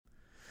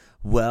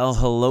Well,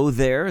 hello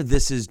there.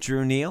 This is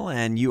Neal,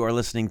 and you are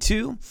listening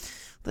to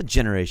the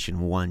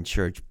Generation One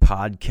Church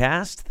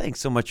podcast. Thanks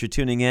so much for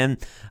tuning in.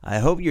 I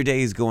hope your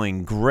day is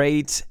going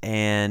great.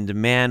 And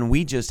man,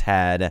 we just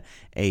had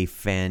a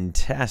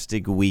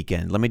fantastic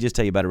weekend. Let me just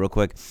tell you about it real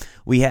quick.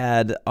 We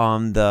had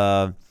on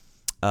the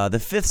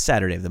fifth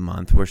Saturday of the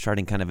month, we're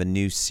starting kind of a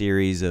new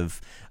series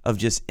of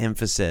just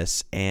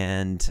emphasis,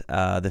 and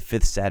the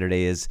fifth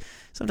Saturday is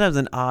sometimes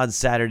an odd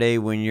Saturday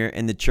when you're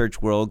in the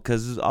church world,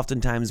 because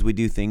oftentimes we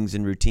do things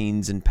in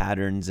routines and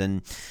patterns,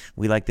 and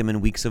we like them in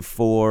weeks of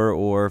 4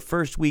 or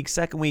first week,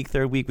 second week,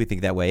 third week. We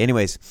think that way.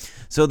 Anyways,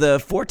 so the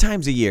 4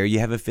 times a year, you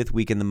have a fifth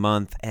week in the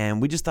month,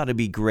 and we just thought it'd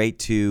be great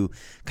to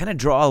kind of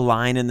draw a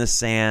line in the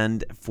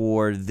sand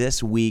for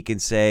this week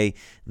and say,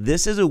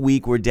 this is a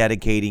week we're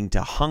dedicating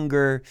to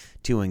hunger,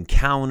 to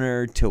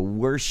encounter, to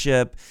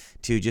worship,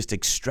 to just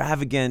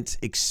extravagant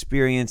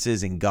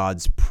experiences in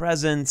God's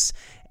presence.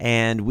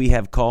 And we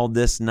have called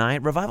this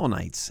night Revival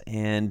Nights.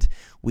 And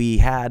we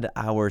had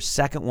our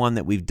second one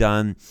that we've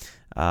done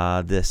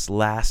this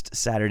last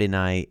Saturday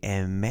night.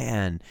 And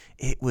man,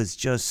 it was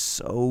just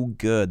so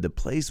good. The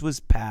place was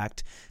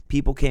packed.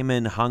 People came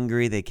in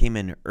hungry. They came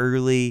in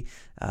early.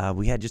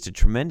 We had just a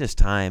tremendous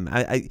time.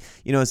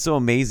 It's so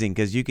amazing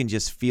because you can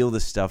just feel the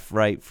stuff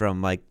right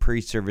from like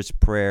pre-service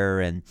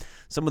prayer and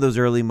some of those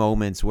early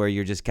moments where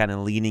you're just kind of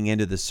leaning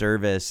into the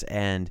service,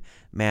 and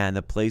man,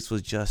 the place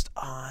was just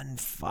on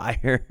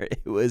fire.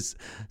 It was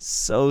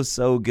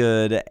so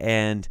good.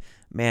 And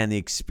man, the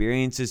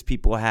experiences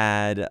people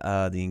had,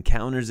 the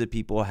encounters that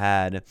people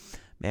had,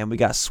 man, we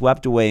got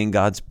swept away in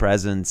God's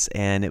presence,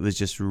 and it was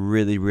just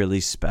really, really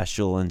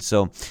special. And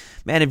so,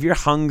 man, if you're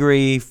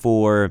hungry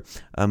for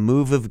a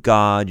move of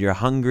God, you're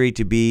hungry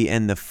to be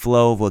in the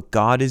flow of what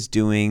God is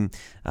doing,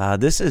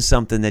 this is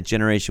something that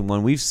Generation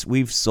One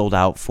we've sold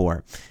out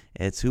for.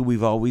 It's who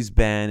we've always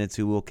been. It's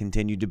who we'll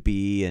continue to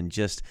be, and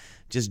just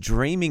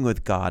dreaming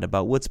with God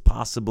about what's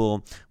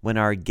possible when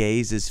our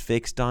gaze is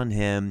fixed on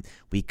Him.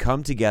 We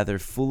come together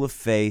full of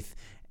faith.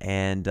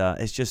 And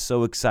it's just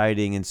so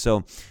exciting. And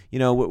so,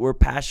 we're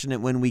passionate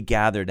when we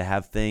gather to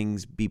have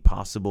things be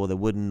possible that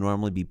wouldn't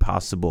normally be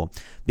possible,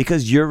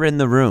 because you're in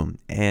the room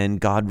and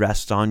God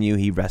rests on you.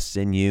 He rests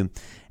in you.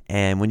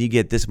 And when you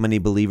get this many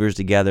believers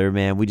together,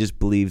 man, we just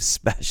believe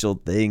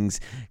special things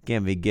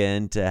can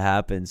begin to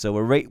happen. So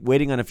we're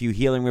waiting on a few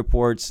healing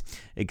reports,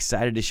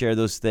 excited to share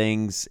those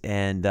things.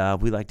 And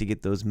we like to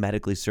get those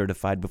medically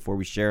certified before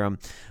we share them.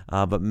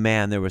 But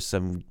man, there was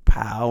some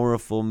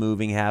powerful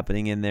moving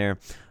happening in there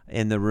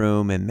in the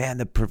room. And man,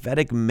 the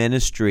prophetic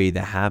ministry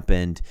that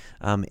happened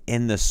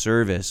in the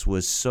service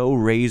was so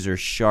razor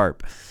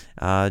sharp.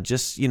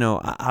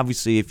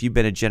 Obviously, if you've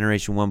been a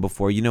Generation One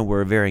before,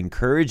 we're a very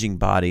encouraging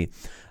body.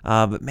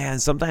 But man,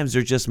 sometimes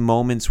there's just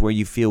moments where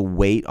you feel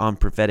weight on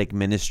prophetic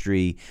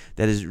ministry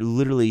that is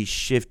literally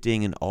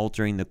shifting and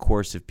altering the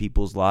course of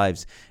people's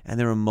lives. And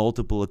there are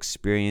multiple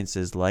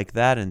experiences like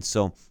that. And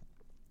so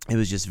it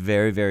was just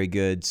very, very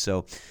good.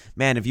 So,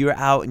 man, if you were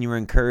out and you were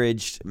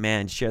encouraged,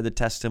 man, share the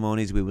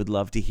testimonies. We would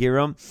love to hear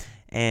them.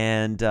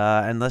 And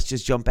let's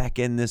just jump back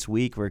in this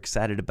week. We're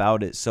excited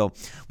about it. So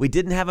we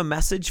didn't have a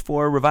message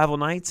for Revival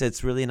Nights.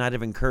 It's really a night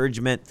of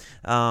encouragement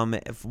from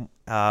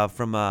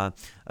a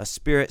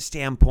spirit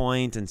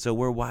standpoint. And so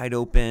we're wide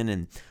open.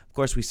 And of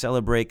course, we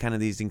celebrate kind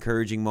of these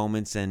encouraging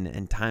moments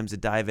and times to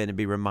dive in and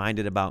be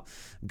reminded about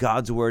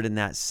God's word in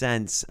that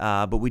sense.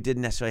 But we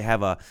didn't necessarily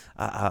have a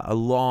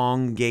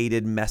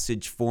elongated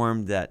message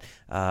form that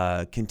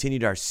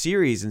continued our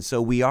series. And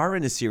so we are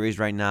in a series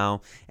right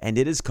now, and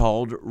it is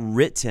called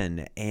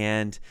Written.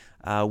 And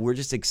we're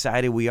just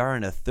excited. We are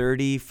in a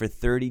 30 for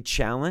 30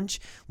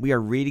 challenge. We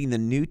are reading the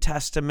New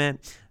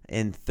Testament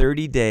in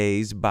 30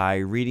 days by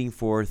reading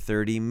for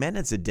 30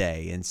 minutes a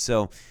day. And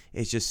so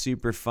it's just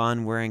super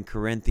fun. We're in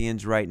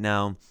Corinthians right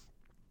now,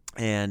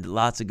 and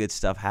lots of good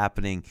stuff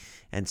happening.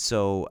 And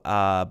so,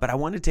 but I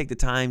want to take the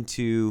time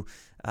to,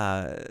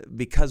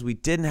 because we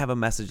didn't have a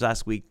message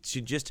last week, to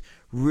just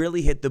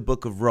really hit the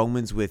book of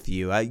Romans with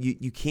you.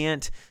 You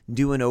can't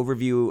do an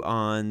overview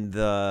on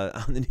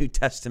the New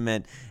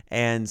Testament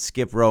and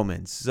skip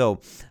Romans.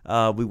 So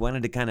we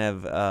wanted to kind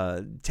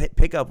of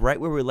pick up right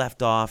where we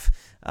left off.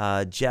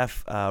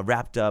 Jeff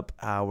wrapped up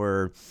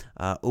our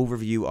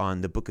overview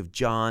on the book of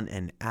John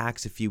and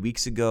Acts a few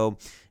weeks ago.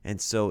 And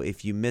so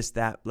if you missed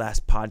that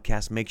last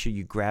podcast, make sure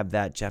you grab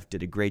that. Jeff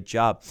did a great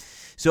job.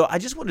 So I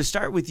just want to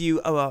start with you,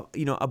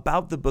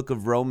 about the book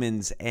of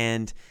Romans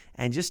and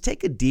just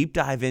take a deep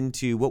dive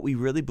into what we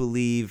really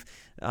believe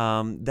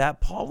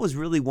that Paul was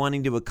really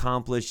wanting to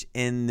accomplish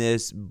in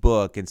this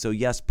book. And so,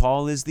 yes,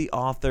 Paul is the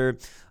author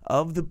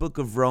of the book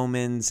of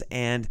Romans,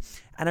 and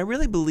I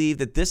really believe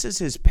that this is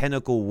his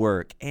pinnacle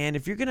work. And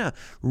if you're going to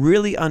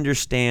really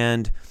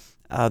understand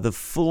the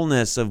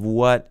fullness of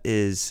what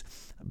is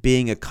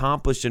being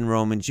accomplished in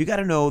Romans, you got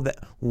to know that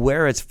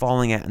where it's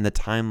falling at in the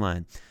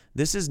timeline.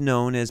 This is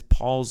known as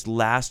Paul's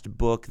last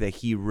book that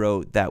he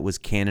wrote that was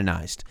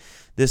canonized.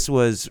 This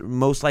was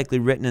most likely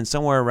written in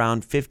somewhere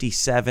around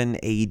 57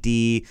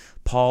 AD.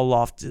 Paul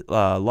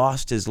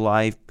lost his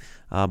life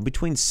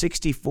between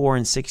 64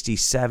 and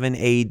 67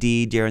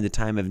 AD during the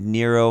time of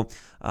Nero,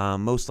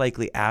 most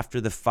likely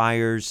after the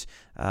fires.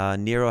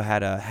 Nero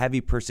had a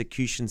heavy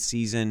persecution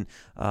season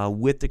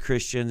with the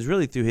Christians,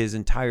 really through his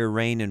entire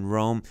reign in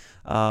Rome.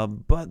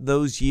 But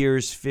those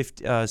years,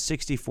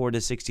 64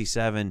 to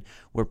 67,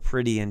 were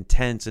pretty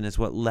intense, and it's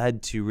what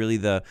led to really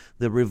the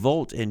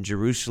revolt in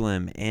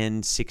Jerusalem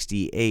in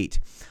 68.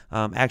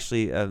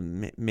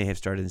 May have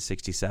started in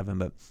 67,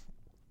 but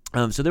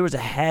so there was a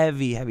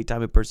heavy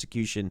time of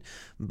persecution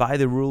by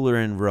the ruler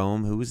in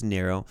Rome, who was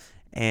Nero,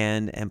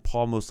 and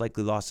Paul most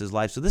likely lost his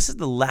life. So this is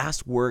the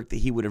last work that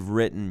he would have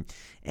written,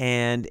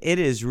 and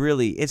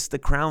it's the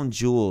crown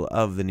jewel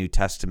of the New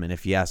Testament,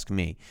 if you ask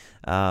me.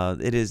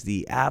 It is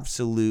the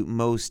absolute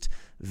most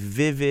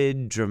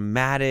vivid,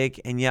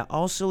 dramatic, and yet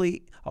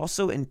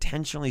also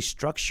intentionally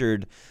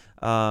structured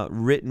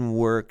written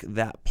work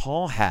that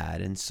Paul had.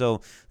 And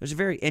so there's a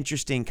very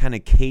interesting kind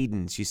of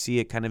cadence. You see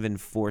it kind of in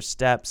 4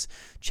 steps: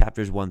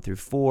 chapters 1 through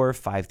 4,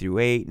 5 through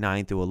 8,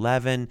 9 through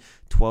 11,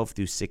 12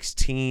 through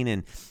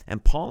 16.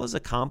 And Paul is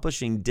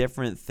accomplishing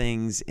different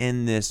things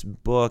in this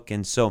book.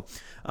 And so,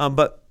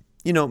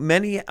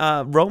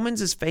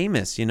 Romans is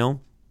famous,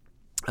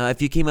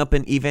 if you came up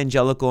in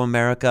evangelical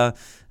America,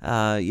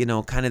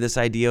 kind of this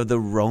idea of the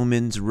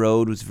Romans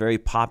road was very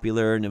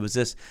popular, and it was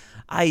this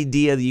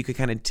idea that you could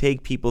kind of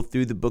take people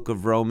through the book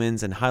of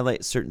Romans and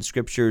highlight certain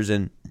scriptures,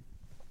 and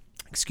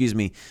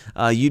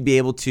you'd be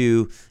able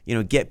to,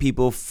 get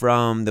people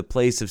from the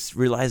place of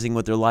realizing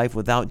what their life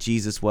without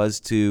Jesus was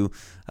to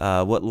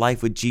what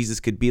life with Jesus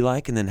could be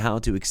like, and then how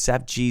to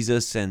accept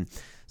Jesus. And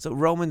so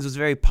Romans was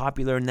very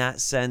popular in that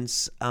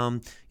sense.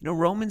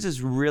 Romans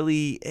is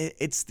really,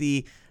 it's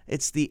the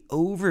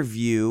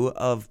overview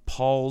of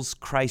Paul's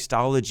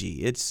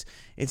Christology. It's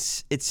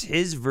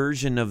his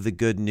version of the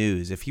good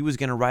news. If he was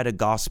going to write a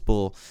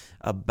gospel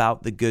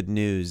about the good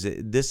news,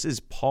 this is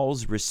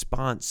Paul's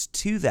response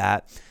to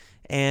that.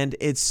 And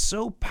it's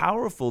so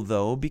powerful,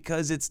 though,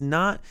 because it's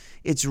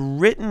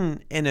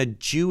written in a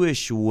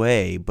Jewish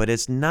way, but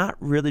it's not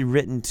really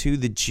written to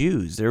the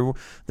Jews.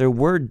 There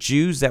were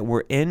Jews that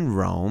were in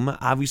Rome.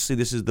 Obviously,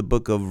 this is the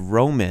book of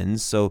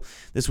Romans, so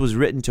this was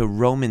written to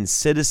Roman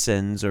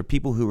citizens or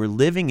people who were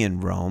living in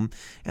Rome.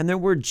 And there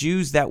were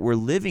Jews that were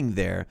living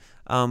there,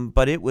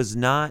 but it was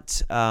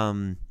not.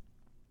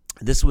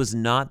 This was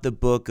not the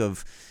book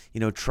of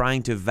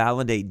trying to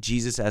validate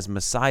Jesus as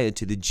Messiah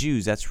to the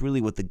Jews. That's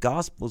really what the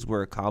Gospels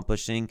were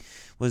accomplishing,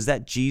 was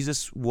that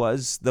Jesus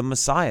was the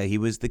Messiah. He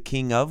was the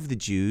King of the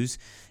Jews,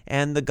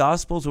 and the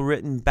Gospels were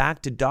written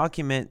back to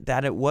document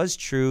that it was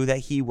true that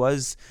he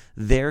was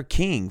their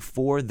king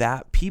for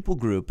that people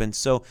group. And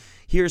so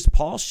here's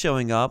Paul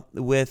showing up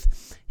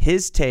with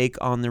his take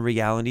on the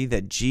reality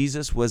that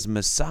Jesus was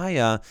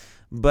Messiah.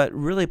 But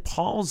really,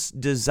 Paul's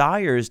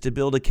desire is to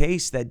build a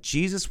case that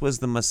Jesus was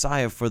the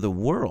Messiah for the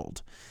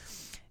world.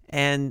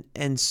 And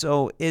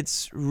so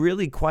it's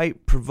really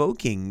quite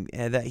provoking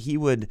that he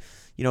would,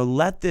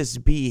 let this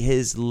be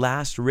his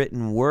last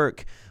written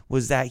work,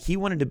 was that he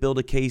wanted to build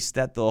a case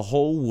that the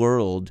whole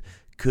world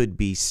could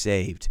be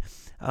saved.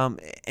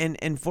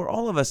 And for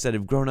all of us that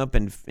have grown up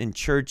in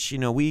church,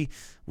 we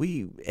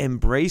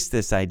embrace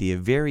this idea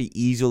very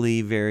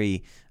easily,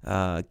 very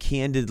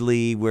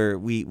candidly, where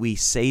we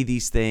say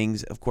these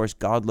things. Of course,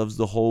 God loves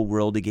the whole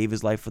world. He gave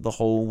his life for the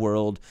whole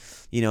world.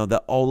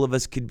 That all of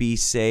us could be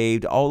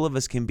saved. All of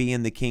us can be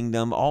in the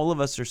kingdom. All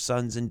of us are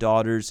sons and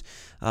daughters,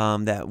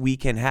 that we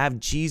can have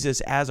Jesus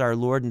as our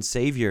Lord and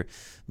Savior.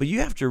 But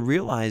you have to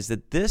realize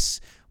that this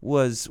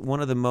was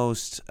one of the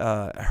most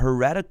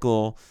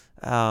heretical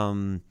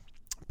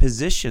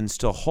positions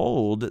to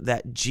hold,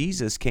 that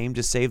Jesus came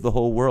to save the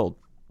whole world.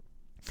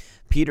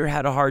 Peter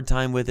had a hard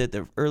time with it.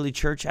 The early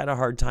church had a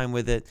hard time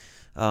with it.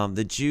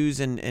 The Jews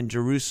in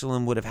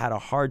Jerusalem would have had a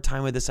hard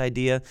time with this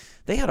idea.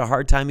 They had a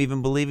hard time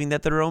even believing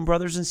that their own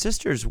brothers and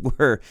sisters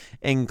were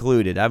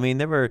included. I mean,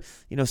 there were,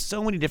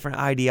 so many different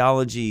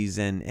ideologies,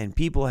 and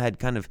people had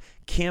kind of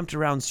camped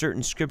around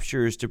certain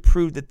scriptures to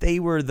prove that they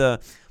were the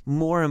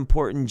more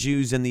important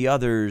Jews than the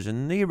others,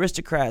 and the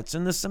aristocrats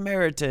and the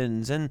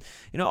Samaritans, and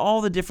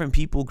all the different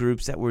people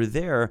groups that were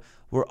there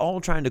were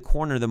all trying to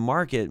corner the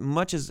market,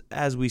 much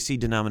as we see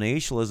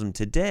denominationalism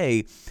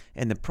today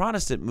and the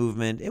Protestant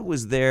movement. It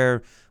was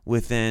there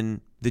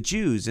within the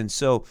Jews. And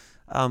so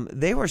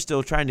they were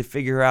still trying to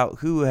figure out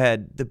who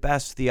had the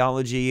best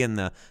theology and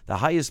the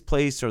highest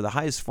place or the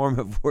highest form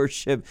of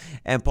worship.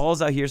 And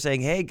Paul's out here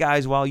saying, hey,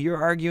 guys, while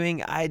you're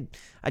arguing, I'd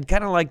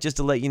kind of like just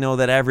to let you know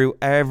that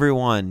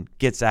everyone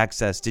gets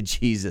access to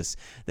Jesus,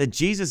 that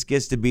Jesus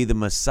gets to be the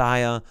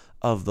Messiah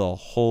of the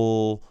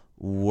whole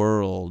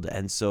world.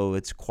 And so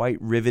it's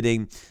quite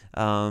riveting.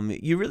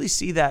 You really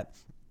see that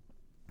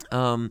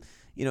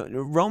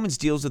Romans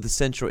deals with the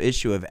central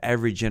issue of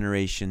every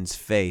generation's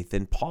faith.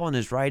 And Paul in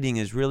his writing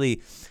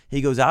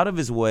he goes out of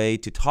his way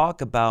to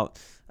talk about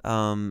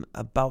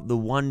the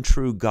one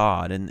true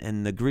God.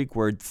 And the Greek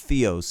word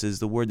theos is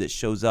the word that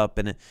shows up.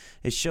 And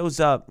it shows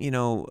up,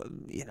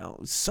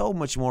 so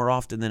much more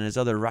often than his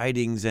other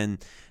writings.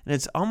 And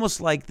it's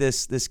almost like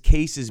this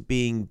case is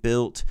being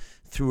built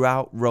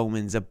throughout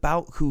Romans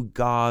about who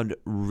God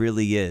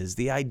really is,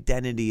 the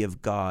identity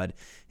of God,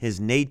 his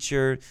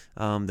nature,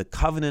 the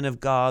covenant of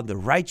God, the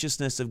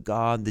righteousness of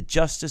God, the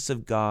justice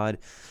of God.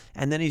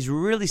 And then he's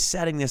really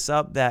setting this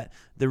up that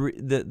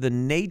the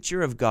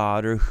nature of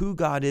God, or who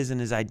God is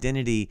and his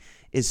identity,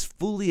 is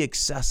fully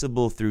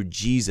accessible through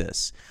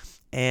Jesus.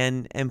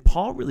 And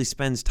Paul really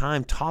spends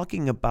time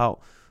talking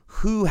about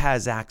who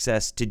has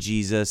access to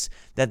Jesus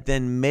that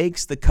then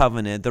makes the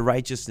covenant, the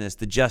righteousness,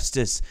 the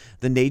justice,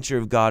 the nature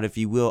of God, if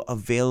you will,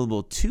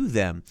 available to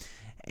them.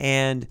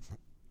 And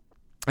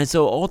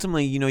so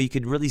ultimately, you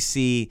could really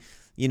see,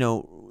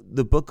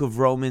 the book of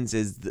Romans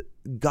is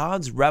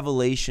God's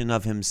revelation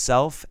of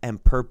himself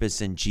and purpose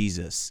in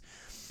Jesus.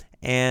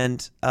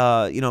 And,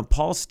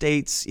 Paul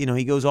states,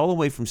 he goes all the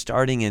way from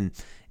starting in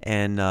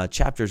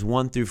chapters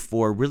 1 through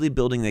 4, really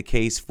building the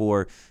case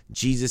for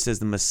Jesus as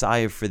the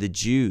Messiah for the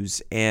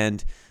Jews,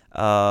 and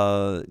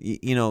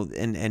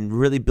and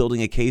really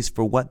building a case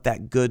for what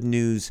that good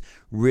news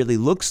really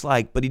looks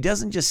like. But he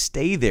doesn't just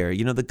stay there.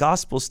 The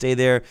Gospels stay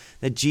there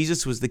that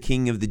Jesus was the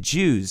King of the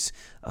Jews.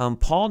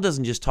 Paul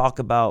doesn't just talk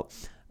about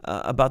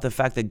the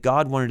fact that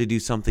God wanted to do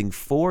something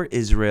for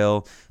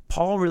Israel.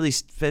 Paul really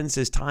spends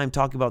his time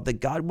talking about that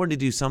God wanted to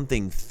do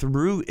something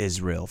through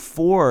Israel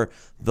for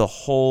the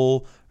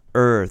whole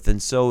earth.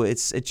 And so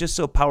it's just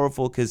so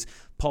powerful, because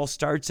Paul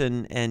starts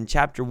in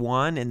chapter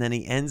 1 and then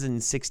he ends in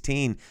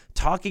 16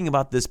 talking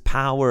about this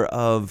power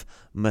of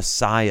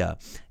Messiah.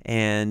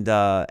 And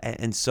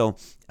so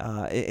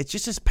it's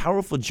just this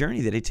powerful journey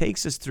that he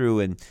takes us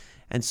through.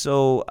 And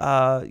so,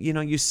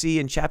 you see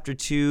in chapter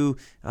 2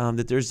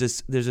 that there's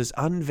this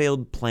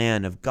unveiled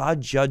plan of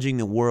God judging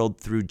the world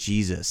through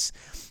Jesus.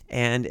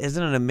 And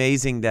isn't it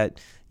amazing that,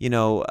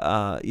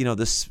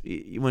 this,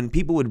 when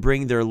people would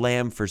bring their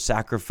lamb for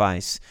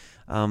sacrifice,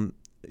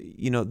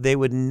 they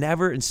would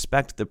never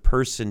inspect the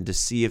person to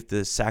see if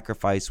the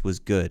sacrifice was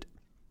good.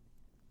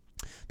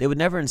 They would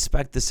never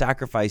inspect the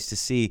sacrifice to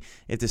see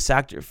if the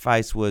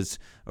sacrifice was,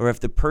 or if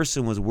the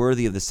person was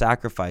worthy of the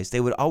sacrifice.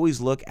 They would always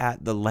look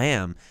at the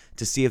lamb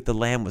to see if the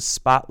lamb was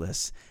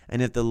spotless.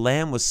 And if the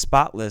lamb was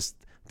spotless,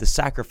 the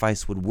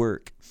sacrifice would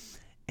work.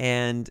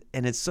 And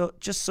it's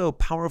so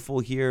powerful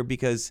here,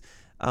 because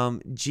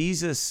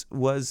Jesus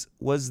was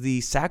the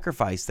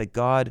sacrifice that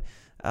God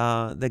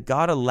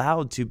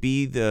allowed to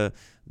be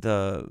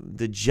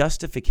the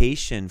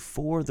justification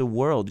for the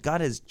world.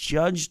 God has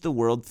judged the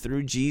world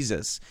through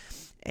Jesus.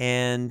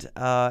 And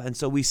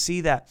so we see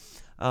that,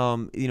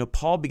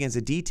 Paul begins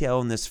to detail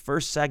in this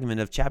first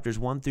segment of chapters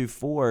 1 through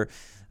 4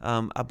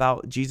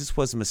 about Jesus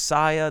was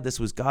Messiah. This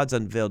was God's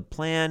unveiled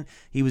plan.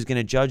 He was going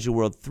to judge the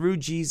world through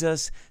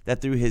Jesus,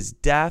 that through his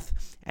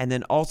death and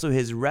then also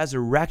his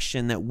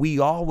resurrection, that we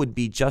all would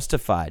be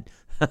justified.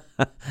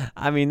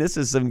 I mean, this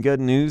is some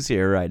good news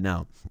here right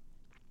now.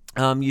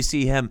 You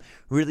see him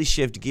really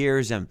shift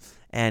gears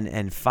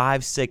and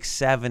 5, 6,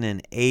 7,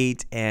 and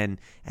 8, and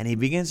he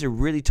begins to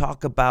really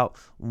talk about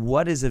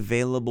what is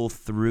available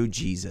through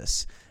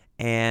Jesus.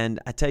 And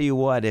I tell you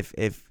what,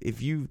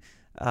 if you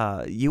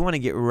want to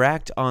get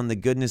wrecked on the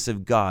goodness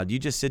of God, you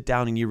just sit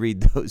down and you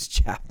read those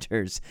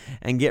chapters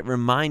and get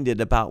reminded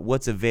about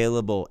what's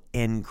available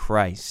in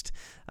Christ.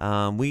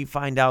 We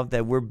find out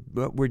that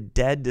we're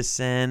dead to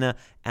sin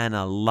and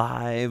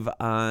alive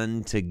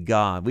unto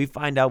God. We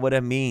find out what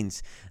it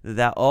means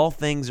that all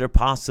things are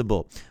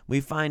possible.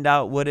 We find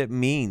out what it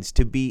means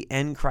to be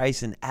in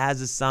Christ and as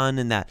a son,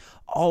 and that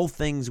all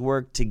things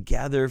work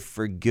together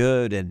for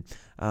good. And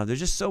there's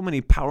just so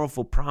many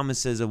powerful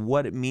promises of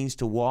what it means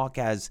to walk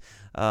as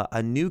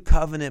a new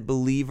covenant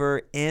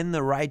believer in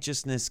the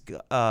righteousness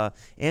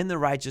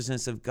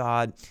of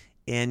God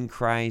in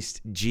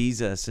Christ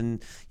Jesus.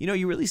 And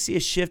you really see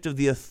a shift of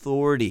the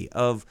authority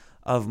of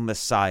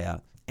Messiah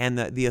and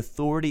the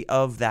authority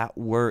of that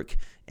work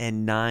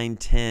in 9,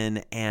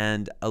 10,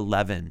 and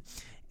 11.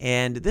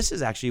 And this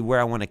is actually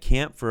where I want to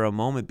camp for a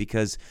moment,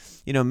 because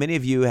many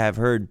of you have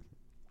heard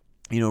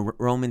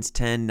Romans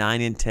 10,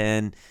 9, and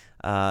 10,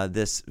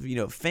 this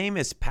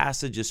famous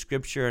passage of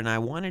scripture, and I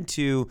wanted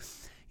to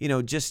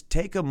just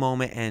take a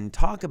moment and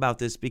talk about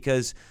this,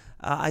 because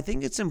I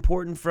think it's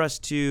important for us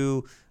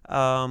to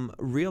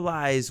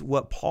realize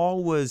what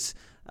Paul was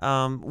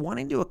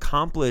wanting to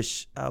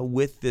accomplish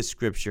with this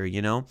scripture,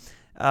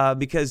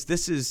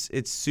 because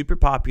it's super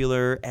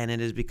popular, and it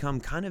has become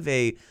kind of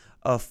a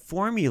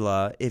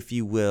formula, if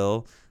you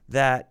will,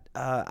 that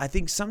I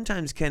think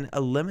sometimes can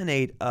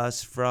eliminate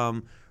us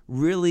from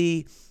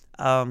really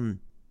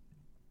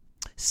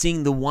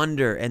seeing the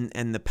wonder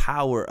and the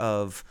power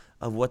of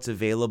what's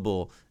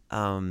available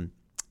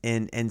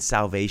in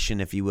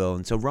salvation, if you will.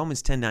 And so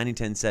Romans 10, 9 and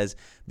 10 says,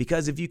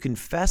 because if you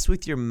confess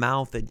with your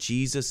mouth that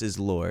Jesus is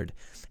Lord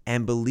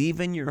and believe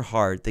in your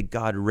heart that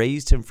God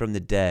raised him from the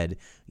dead,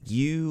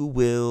 you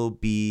will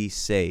be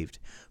saved.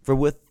 For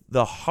with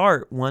the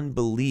heart one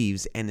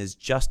believes and is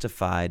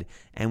justified,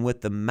 and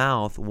with the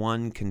mouth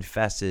one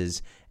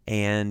confesses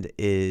and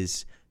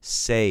is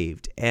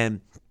saved.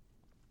 And,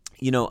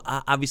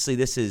 obviously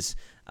this is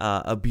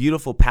a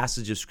beautiful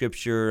passage of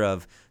scripture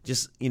of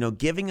just,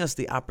 giving us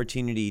the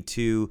opportunity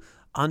to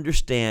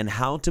understand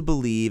how to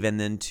believe and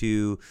then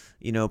to,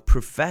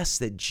 profess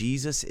that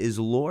Jesus is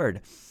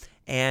Lord.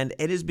 And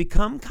it has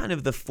become kind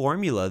of the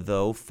formula,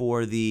 though,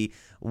 for the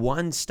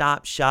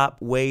one-stop shop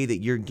way that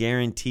you're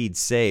guaranteed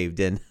saved.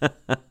 And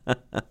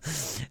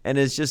and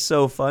it's just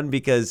so fun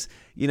because,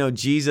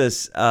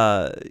 Jesus,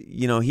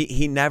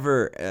 he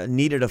never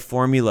needed a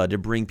formula to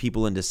bring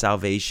people into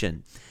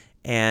salvation.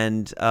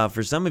 And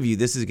for some of you,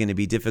 this is going to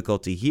be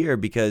difficult to hear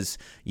because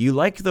you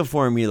like the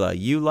formula.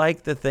 You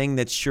like the thing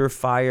that's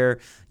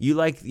surefire. You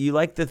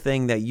like the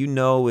thing that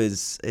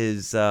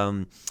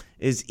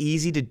is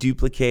easy to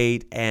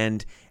duplicate.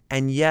 And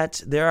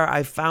yet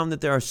I found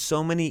that there are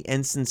so many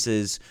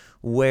instances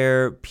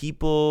where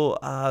people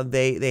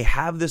they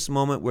have this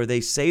moment where they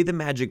say the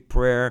magic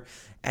prayer,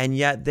 and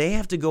yet they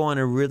have to go on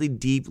a really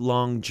deep,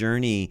 long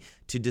journey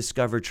to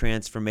discover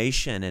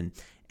transformation.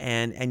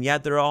 And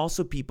yet there are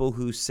also people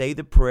who say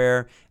the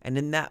prayer, and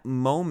in that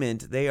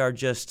moment, they are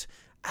just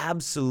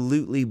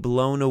absolutely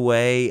blown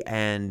away,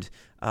 and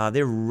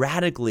they're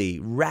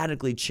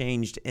radically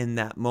changed in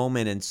that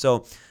moment. And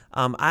so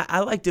I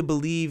like to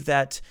believe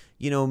that,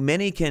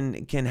 many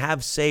can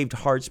have saved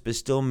hearts but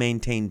still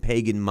maintain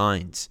pagan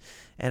minds.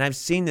 And I've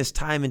seen this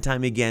time and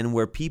time again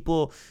where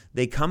people,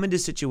 they come into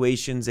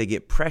situations, they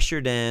get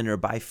pressured in, or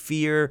by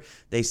fear,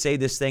 they say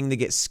this thing, they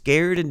get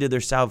scared into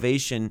their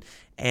salvation,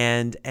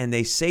 and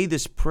they say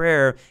this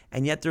prayer,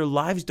 and yet their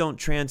lives don't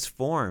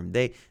transform.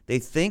 They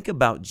think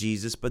about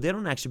Jesus, but they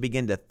don't actually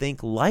begin to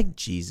think like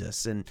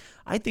Jesus. And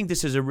I think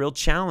this is a real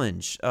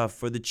challenge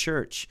for the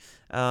church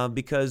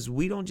because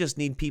we don't just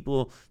need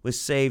people with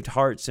saved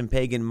hearts and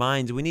pagan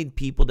minds. We need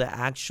people to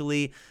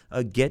actually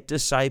get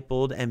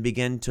discipled and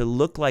begin to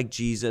look like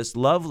Jesus,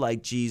 love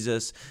like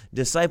Jesus,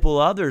 disciple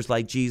others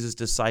like Jesus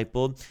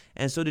discipled.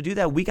 And so to do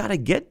that, we got to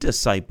get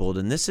discipled.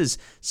 And this is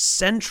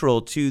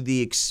central to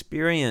the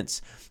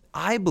experience,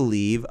 I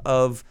believe,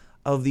 of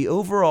the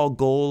overall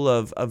goal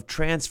of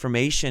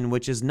transformation,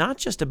 which is not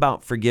just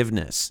about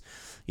forgiveness.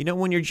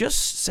 When you're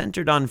just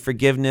centered on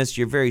forgiveness,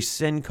 you're very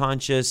sin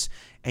conscious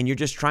and you're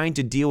just trying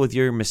to deal with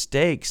your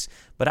mistakes.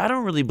 But I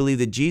don't really believe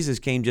that Jesus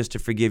came just to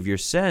forgive your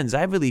sins.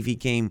 I believe he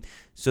came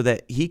so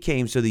that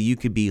you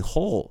could be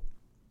whole.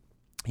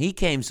 He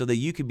came so that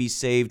you could be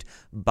saved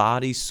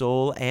body,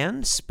 soul,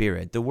 and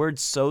spirit. The word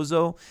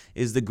sozo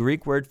is the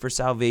Greek word for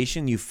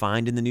salvation you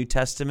find in the New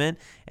Testament,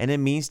 and it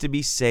means to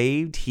be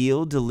saved,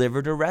 healed,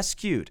 delivered, or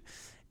rescued.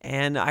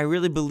 And I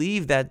really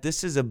believe that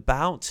this is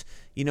about,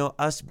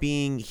 us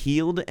being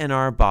healed in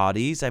our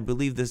bodies. I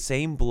believe the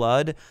same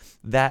blood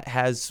that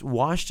has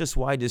washed us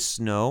white as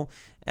snow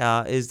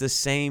is the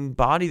same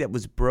body that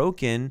was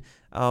broken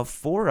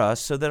for us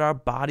so that our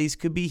bodies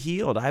could be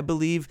healed. I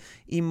believe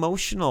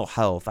emotional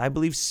health. I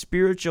believe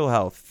spiritual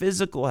health,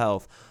 physical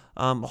health.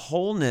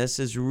 Wholeness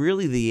is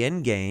really the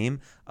end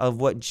game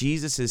of what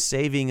Jesus is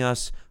saving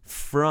us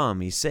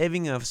from. He's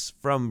saving us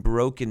from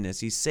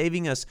brokenness. He's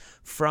saving us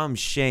from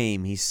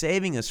shame. He's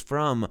saving us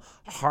from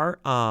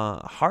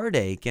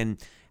heartache. And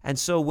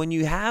so when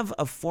you have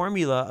a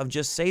formula of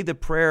just say the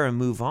prayer and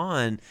move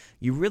on,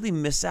 you really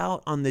miss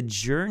out on the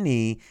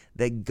journey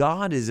that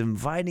God is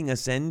inviting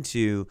us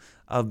into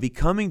of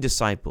becoming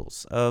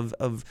disciples,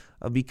 of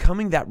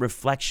becoming that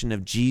reflection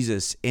of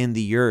Jesus in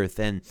the earth.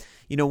 And,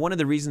 one of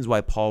the reasons why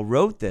Paul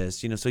wrote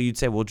this, so you'd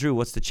say, well, Drew,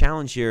 what's the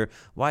challenge here?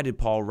 Why did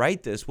Paul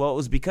write this? Well, it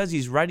was because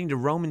he's writing to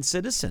Roman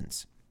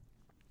citizens.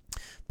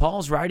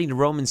 Paul's writing to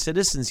Roman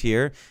citizens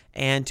here,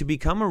 and to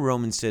become a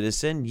Roman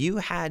citizen, you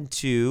had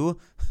to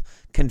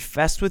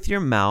confess with your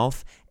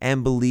mouth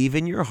and believe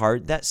in your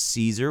heart that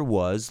Caesar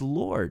was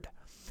Lord.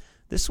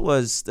 This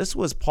was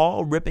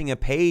Paul ripping a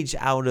page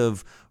out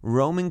of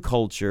Roman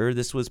culture.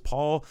 This was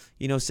Paul,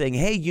 saying,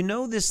 hey,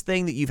 this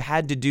thing that you've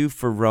had to do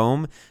for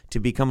Rome to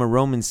become a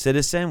Roman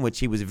citizen, which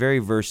he was very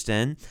versed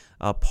in.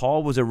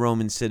 Paul was a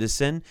Roman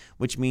citizen,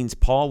 which means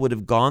Paul would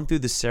have gone through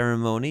the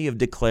ceremony of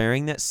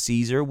declaring that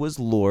Caesar was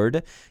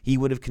Lord. He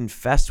would have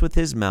confessed with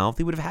his mouth.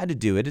 He would have had to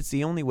do it. It's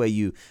the only way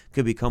you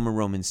could become a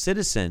Roman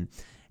citizen.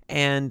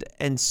 And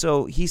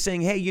so he's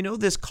saying, hey,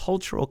 this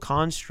cultural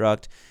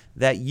construct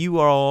that you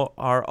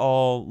are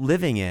all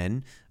living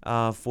in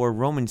for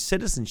Roman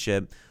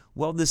citizenship,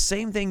 well, the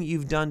same thing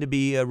you've done to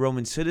be a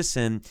Roman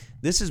citizen,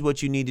 this is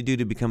what you need to do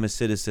to become a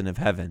citizen of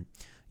heaven.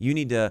 You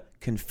need to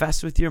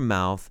confess with your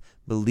mouth,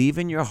 believe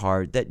in your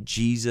heart that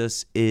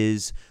Jesus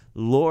is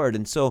Lord.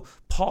 And so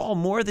Paul,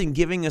 more than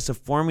giving us a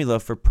formula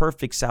for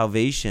perfect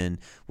salvation,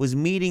 was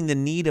meeting the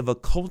need of a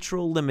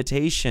cultural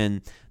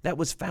limitation that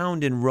was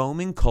found in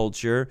Roman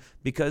culture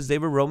because they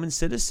were Roman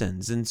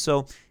citizens. And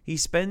so he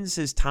spends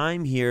his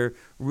time here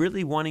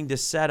really wanting to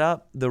set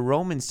up the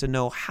Romans to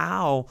know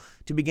how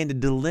to begin to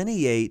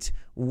delineate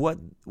what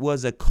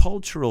was a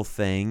cultural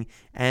thing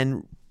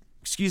and,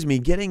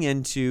 getting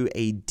into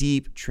a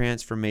deep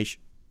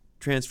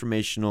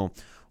transformational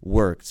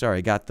work. Sorry,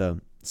 I got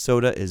the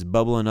soda is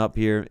bubbling up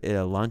here.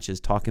 Lunch is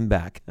talking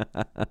back.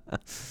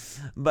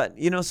 But,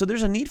 so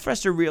there's a need for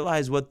us to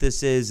realize what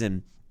this is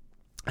and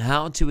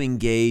how to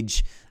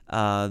engage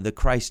the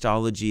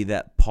Christology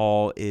that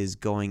Paul is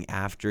going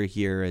after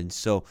here. And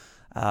so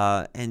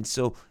And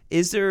so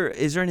is there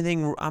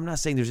anything, I'm not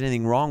saying there's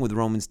anything wrong with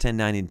Romans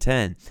 10:9 and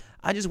 10.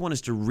 I just want us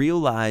to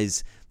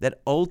realize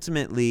that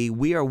ultimately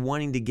we are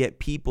wanting to get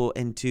people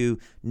into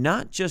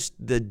not just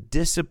the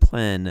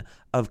discipline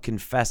of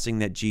confessing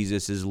that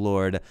Jesus is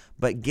Lord,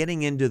 but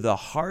getting into the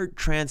heart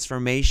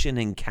transformation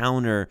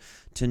encounter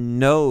to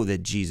know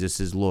that Jesus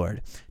is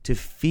Lord, to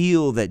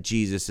feel that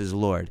Jesus is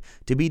Lord,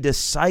 to be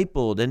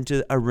discipled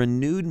into a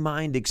renewed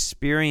mind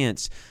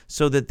experience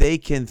so that they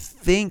can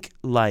think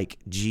like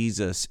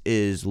Jesus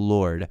is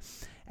Lord.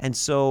 And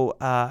so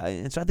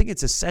I think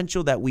it's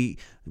essential that we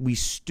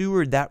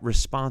steward that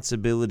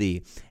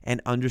responsibility and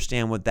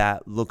understand what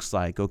that looks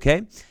like,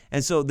 okay?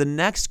 And so the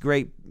next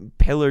great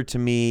pillar to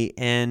me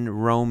in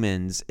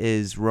Romans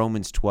is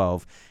Romans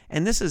 12.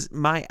 And this is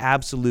my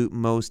absolute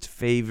most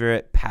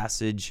favorite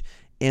passage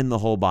in the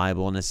whole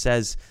Bible. And it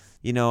says,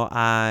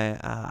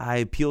 I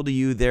appeal to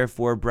you,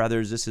 therefore,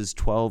 brothers, this is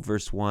 12,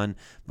 verse 1,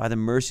 by the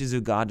mercies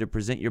of God, to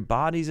present your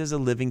bodies as a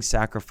living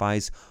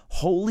sacrifice,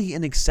 holy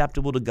and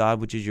acceptable to God,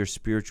 which is your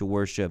spiritual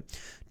worship.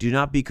 Do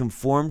not be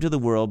conformed to the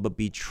world, but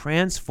be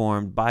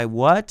transformed by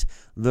what?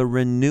 The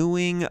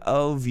renewing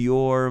of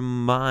your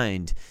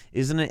mind.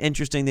 Isn't it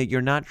interesting that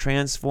you're not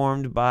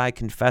transformed by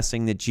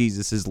confessing that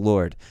Jesus is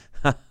Lord?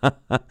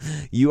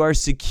 You are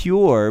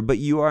secure, but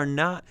you are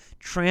not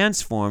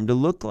transformed to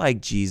look like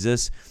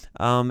Jesus.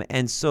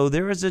 And so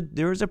there is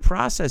a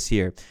process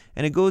here.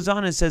 And it goes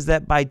on and says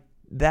that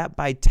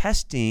by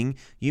testing,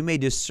 you may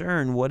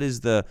discern what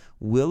is the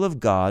will of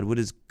God, what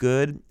is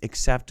good,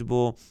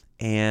 acceptable,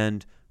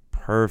 and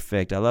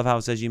perfect. I love how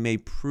it says you may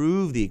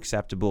prove the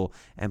acceptable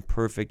and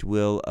perfect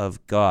will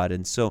of God.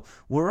 And so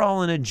we're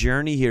all in a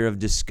journey here of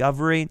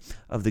discovery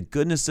of the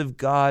goodness of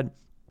God,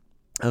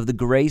 of the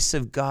grace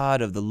of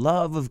God, of the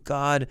love of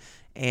God,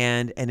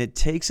 and it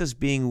takes us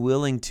being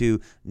willing to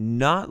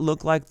not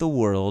look like the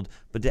world,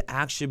 but to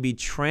actually be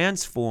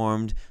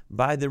transformed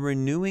by the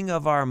renewing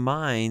of our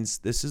minds.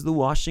 This is the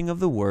washing of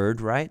the word,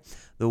 right?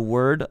 The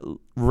word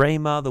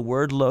rhema, the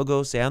word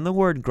logos, and the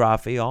word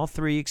graphe, all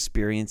three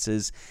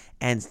experiences,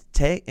 and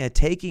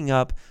taking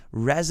up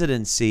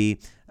residency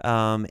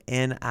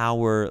in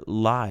our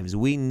lives.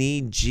 We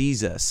need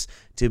Jesus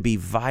to be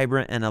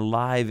vibrant and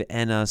alive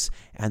in us,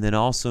 and then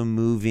also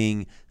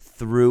moving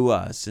through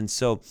us. And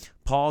so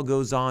Paul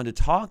goes on to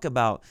talk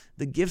about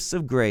the gifts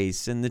of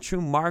grace and the true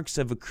marks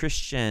of a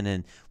Christian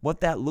and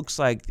what that looks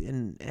like.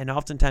 And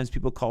oftentimes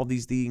people call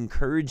these the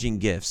encouraging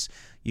gifts.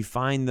 You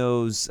find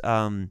those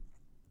there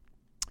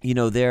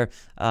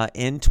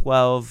in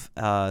 12,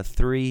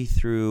 3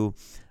 through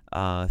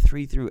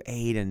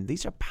 8. And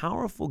these are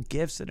powerful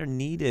gifts that are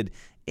needed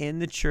in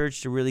the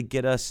church to really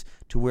get us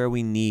to where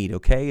we need,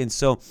 okay? And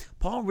so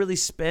Paul really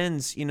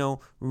spends,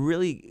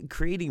 really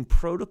creating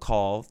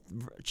protocol,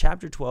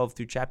 chapter 12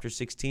 through chapter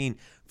 16,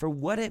 for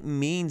what it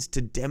means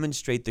to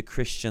demonstrate the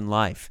Christian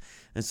life.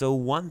 And so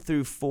 1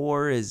 through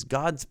 4 is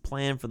God's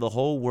plan for the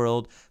whole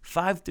world.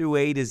 5 through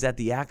 8 is that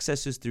the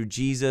access is through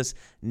Jesus.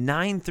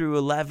 9 through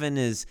 11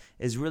 is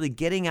really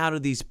getting out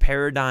of these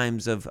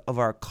paradigms of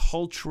our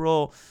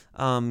cultural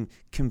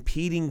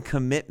competing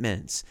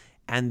commitments.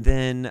 And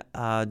then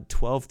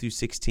 12 through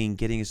 16,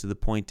 getting us to the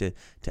point to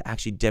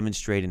actually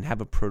demonstrate and have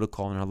a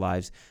protocol in our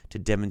lives to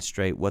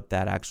demonstrate what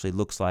that actually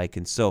looks like.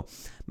 And so,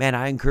 man,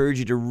 I encourage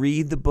you to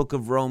read the book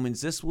of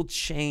Romans. This will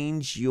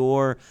change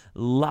your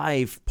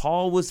life.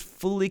 Paul was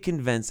fully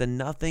convinced that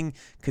nothing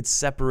could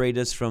separate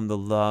us from the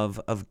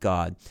love of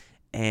God.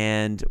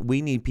 And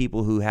we need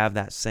people who have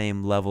that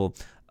same level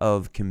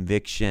of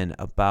conviction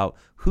about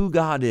who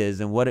God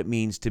is and what it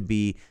means to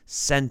be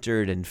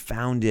centered and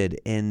founded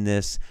in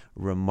this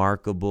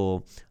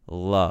remarkable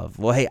love.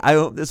 Well, hey, I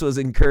hope this was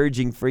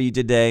encouraging for you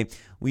today.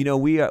 We know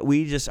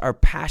we just are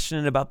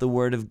passionate about the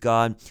Word of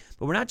God,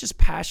 but we're not just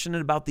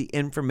passionate about the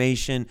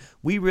information.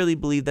 We really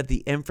believe that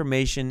the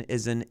information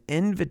is an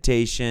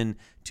invitation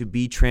to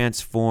be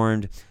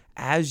transformed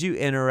as you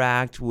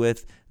interact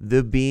with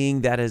the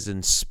being that has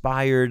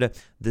inspired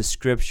the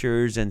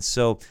scriptures. And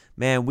so,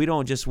 man, we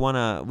don't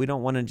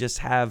want to just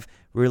have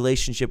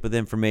relationship with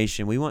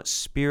information. We want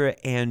spirit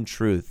and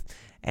truth.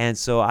 And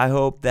so I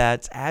hope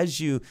that as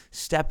you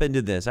step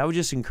into this, I would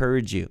just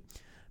encourage you,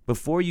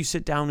 before you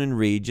sit down and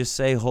read, just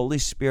say, Holy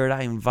Spirit,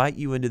 I invite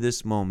you into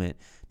this moment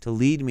to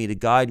lead me, to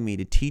guide me,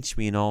 to teach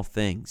me in all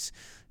things.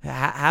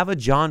 Have a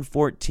John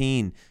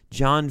 14,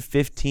 John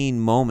 15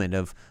 moment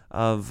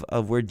of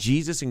where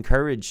Jesus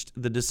encouraged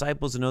the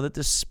disciples to know that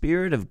the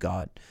Spirit of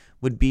God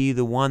would be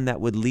the one that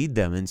would lead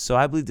them. And so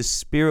I believe the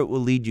Spirit will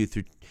lead you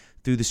through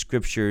the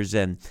scriptures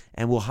and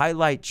will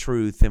highlight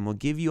truth and will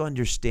give you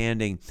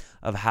understanding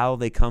of how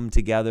they come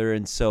together.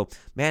 And so,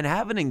 man,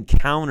 have an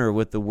encounter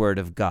with the Word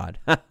of God.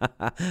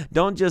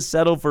 Don't just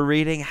settle for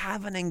reading.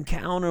 Have an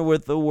encounter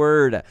with the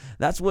Word.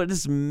 That's what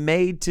it's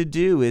made to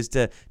do, is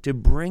to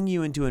bring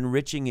you into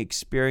enriching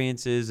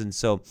experiences. And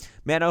so,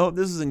 man, I hope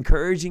this is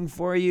encouraging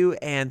for you.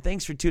 And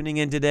thanks for tuning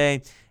in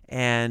today.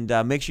 And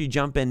make sure you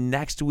jump in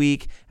next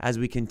week as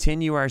we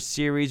continue our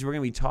series. We're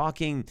going to be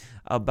talking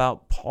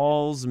about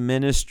Paul's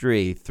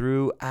ministry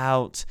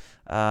throughout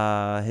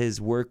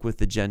his work with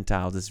the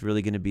Gentiles. It's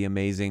really going to be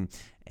amazing.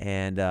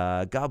 And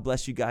God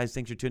bless you guys.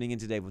 Thanks for tuning in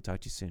today. We'll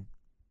talk to you soon.